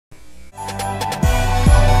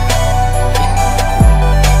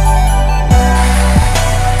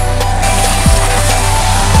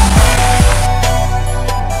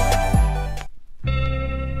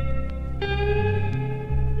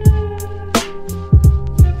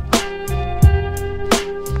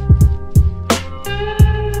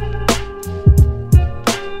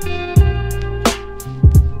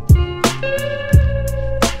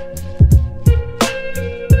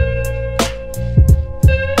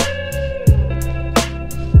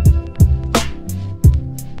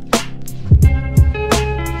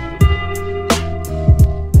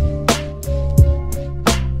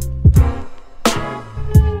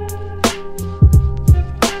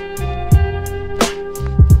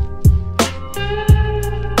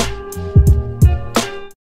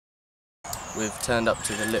turned up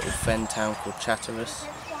to the little fen town called Chatteris,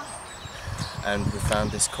 and we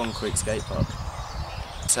found this concrete skate park.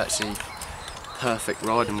 It's actually perfect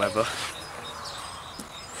riding weather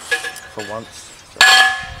for once. So,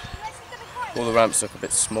 all the ramps look a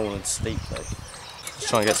bit small and steep though. Let's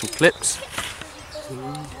try and get some clips.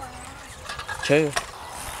 Cheers.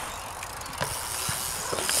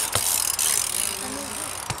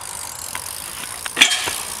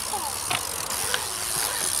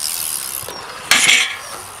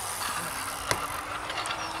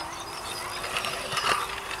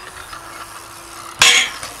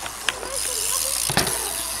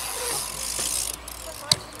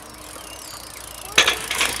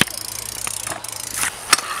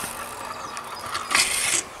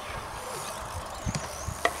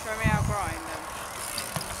 Show me how grind then.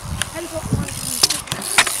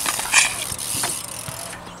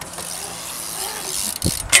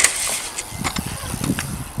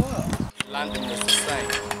 Landing was the same.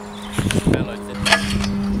 Bellow did.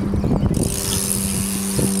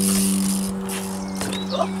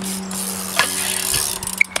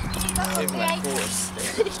 Even that quarter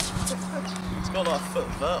stick. It's got like a foot of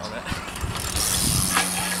vert on it.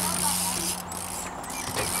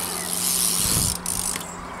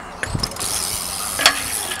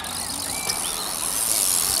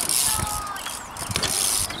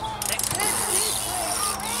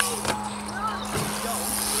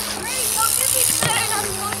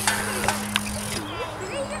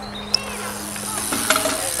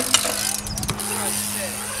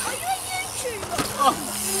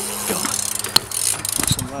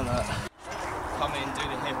 Like that. Come in, do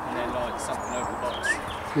the hip, and then like something over the box.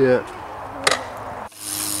 Yeah.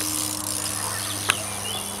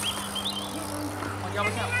 On your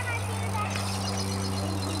account.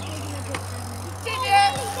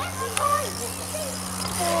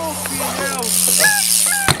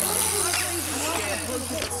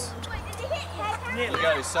 Nearly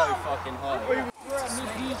goes so fucking high.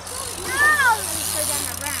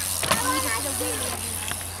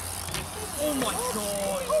 Oh my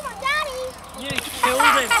god! Oh my daddy! You nearly killed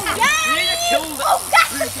him! You nearly killed him! Oh god!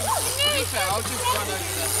 To be fair, I'll just run over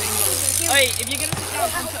that thing. Hey, if you're gonna sit down,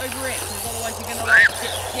 come sit over it, because otherwise you're gonna like get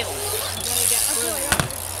killed. You're gonna get through.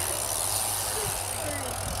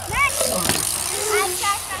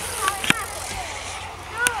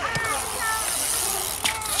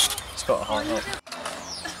 It's got a heart up.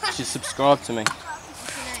 She's subscribed to me.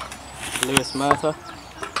 Murtagh.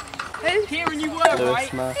 Who? Kieran, you were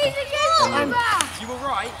right. Murtagh. You were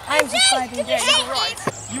right. I'm subscribing. Yeah, you were right.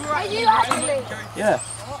 You were right. Are you actually? Yeah.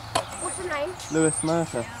 What's your name?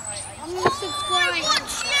 Murtagh. I'm going to subscribe.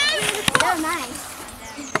 They're nice.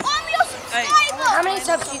 I'm your Hey. subscriber. How many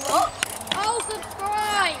subs you got? I'll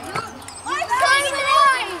subscribe. I'm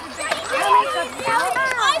subscribed. How many subs you got?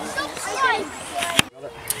 I'm subscribed.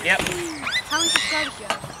 Yep. How many subscribers you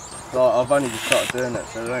have? Right, I've only just started doing it,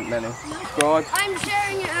 so there ain't many. Subscribe. I'm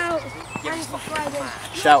sharing it out. I'm subscribing.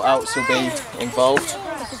 Shout outs will be involved.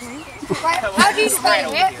 How do you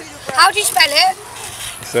spell it? How do you spell it?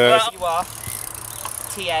 So You are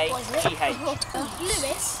T-A-G-H.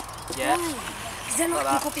 Lewis. Yeah. Because then I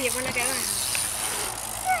can copy it when I go around.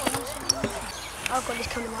 Oh god, it's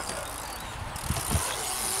coming up.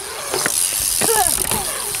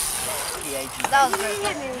 T-A-G-H. That was very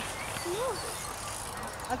funny.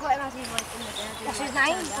 I got him as his like in the bed. What's his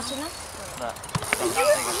name? What's his name?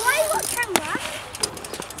 Why you got camera?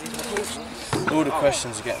 all the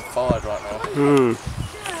questions are getting fired right now. I'm going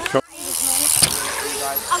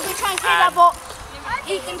to try and clear that box.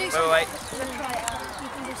 He can do something. Wait. I'm going to try it out. He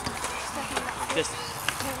can do something. Just.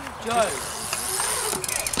 Joe.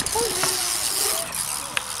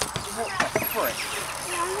 What the frick?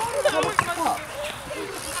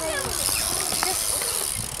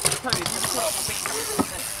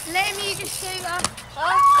 Let me use your scooter.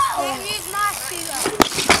 Let me use my scooter.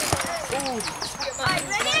 Alright,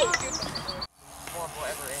 ready?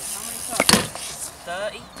 Whatever it is. How many times?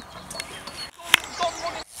 30?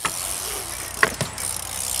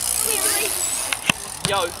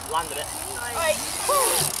 Yo, landed it. Alright.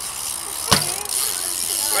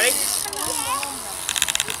 Ready?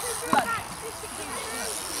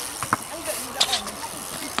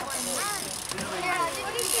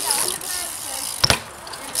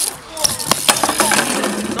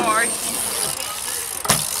 Sorry.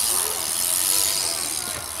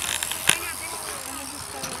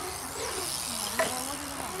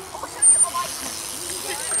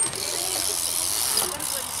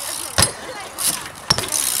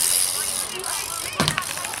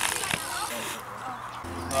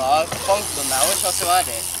 Oh, I've bonked them now. I wish I still had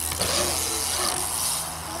it.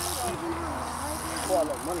 Quite a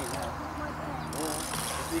lot of money now.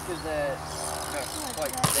 because they're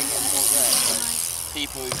getting more rare. So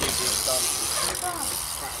people who do these dances, crack around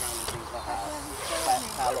and things like that,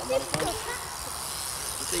 pay a lot of money for them.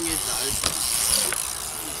 The thing is though,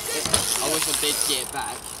 I wish I did get it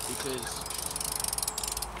back, because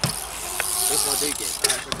if I do get it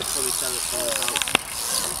back, I could probably sell it for about...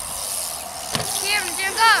 Kieran, do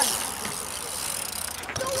you go?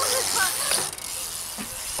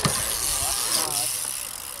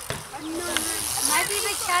 Maybe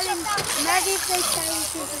they challenge. Maybe if they challenge.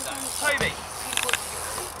 Toby,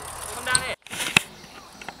 come down here.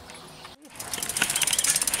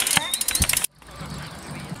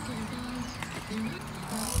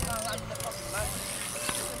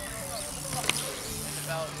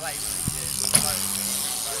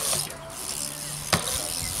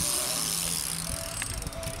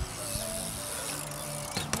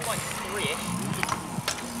 Like 3-ish.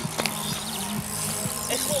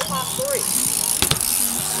 It's 3:15.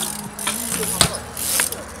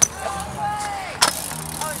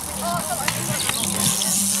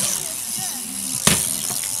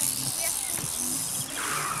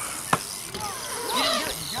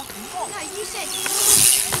 No, you said.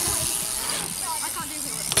 I can't do it.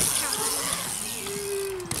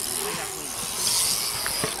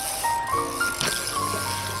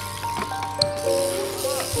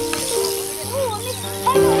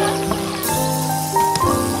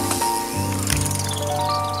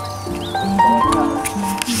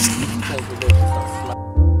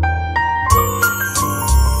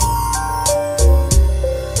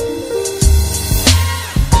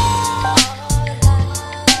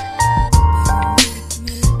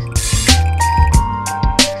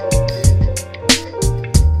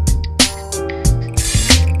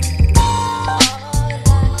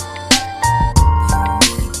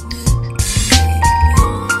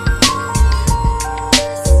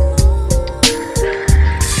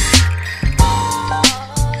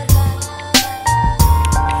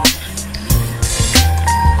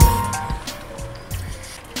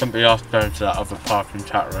 Couldn't be asked going to that other park in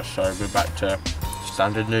Chatteris, so we're back to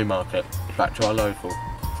standard Newmarket, back to our local.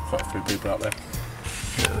 Quite a few people up there.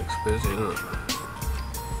 Yeah, it looks busy, doesn't it?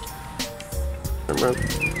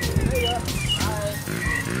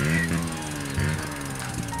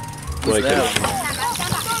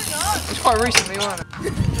 It's quite recently, wasn't it?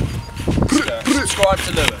 Subscribe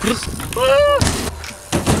to Lewis.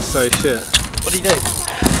 So shit. What do you do?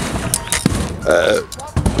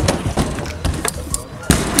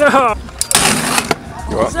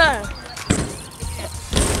 What? That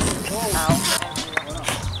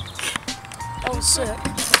was sick.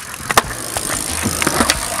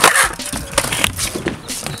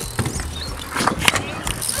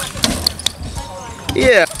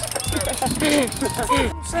 Yeah.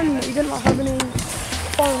 Saying that you didn't like have any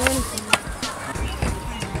fun or anything.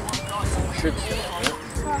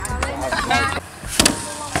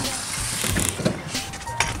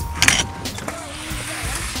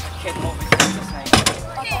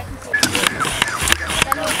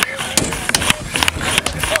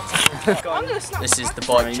 This is the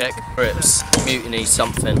bike check. Grips, mutiny,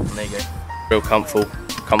 something. There you go. Real comfortable.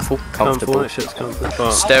 Comfortable. That shit's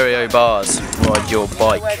comfortable. Stereo bars, ride your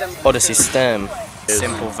bike. Odyssey stem,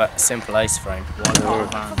 simple ace frame.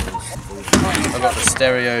 I've got the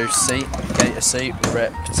stereo seat, gator seat,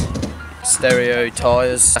 ripped. Stereo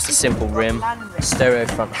tyres, that's a simple rim. Stereo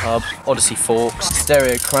front hub, Odyssey forks,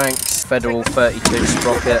 stereo cranks, Federal 32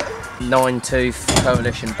 sprocket, 9-tooth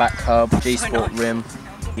Coalition back hub, G-Sport rim,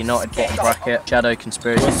 United bottom bracket, Shadow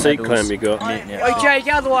Conspiracy What seat pedals, clamp you got? mutiny. Oi, Jay,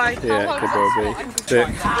 the other way. Yeah, it could probably be. Dick,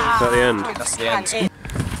 is that the end? That's the end.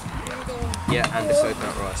 Yeah, and it's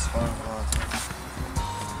coconut rice.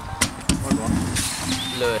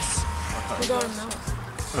 Lewis.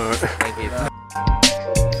 Alright. Thank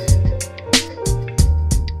you.